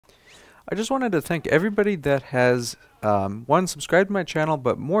I just wanted to thank everybody that has, one, subscribed to my channel,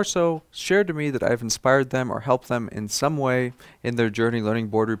 but more so, shared to me that I've inspired them or helped them in some way in their journey learning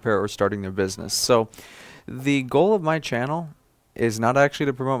board repair or starting their business. So, the goal of my channel is not actually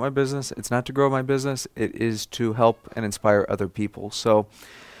to promote my business, it's not to grow my business, it is to help and inspire other people. So,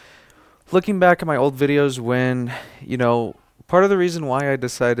 looking back at my old videos when, part of the reason why I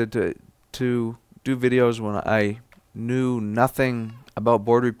decided to do videos when I knew nothing about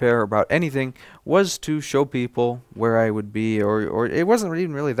board repair or about anything was to show people where I would be, or it wasn't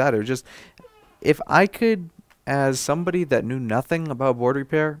even really that. It was just if I could, as somebody that knew nothing about board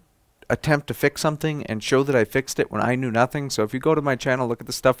repair, attempt to fix something and show that I fixed it when I knew nothing. So if you go to my channel, look at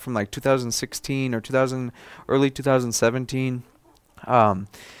the stuff from like 2016 or early 2017.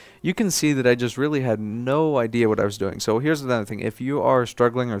 You can see that I just really had no idea what I was doing. So here's another thing. If you are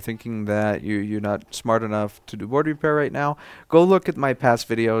struggling or thinking that you're not smart enough to do board repair right now, go look at my past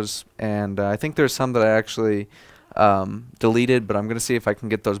videos. And I think there's some that I actually deleted, but I'm going to see if I can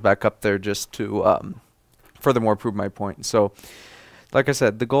get those back up there just to furthermore prove my point. So like I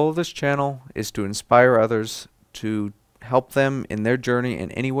said, the goal of this channel is to inspire others, to help them in their journey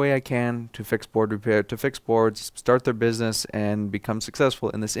in any way I can to fix board repair, to fix boards, start their business, and become successful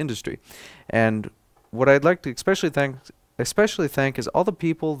in this industry. And what I'd like to especially thank is all the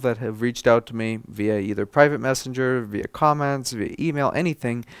people that have reached out to me via either private messenger, via comments, via email,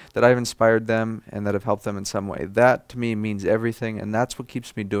 anything that I've inspired them and that have helped them in some way. That to me means everything, and that's what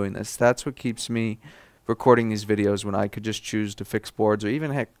keeps me doing this. That's what keeps me recording these videos when I could just choose to fix boards or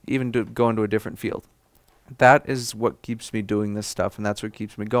even go into a different field. That is what keeps me doing this stuff, and that's what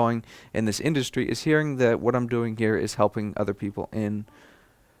keeps me going in this industry, is hearing that what I'm doing here is helping other people in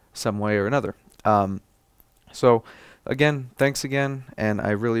some way or another. So again, thanks again, and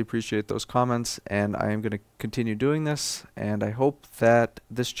I really appreciate those comments, and I am going to continue doing this, and I hope that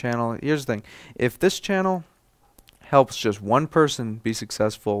this channel, here's the thing, if this channel helps just one person be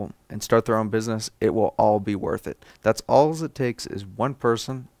successful and start their own business, it will all be worth it. That's all it takes, is one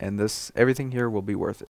person, and everything here will be worth it.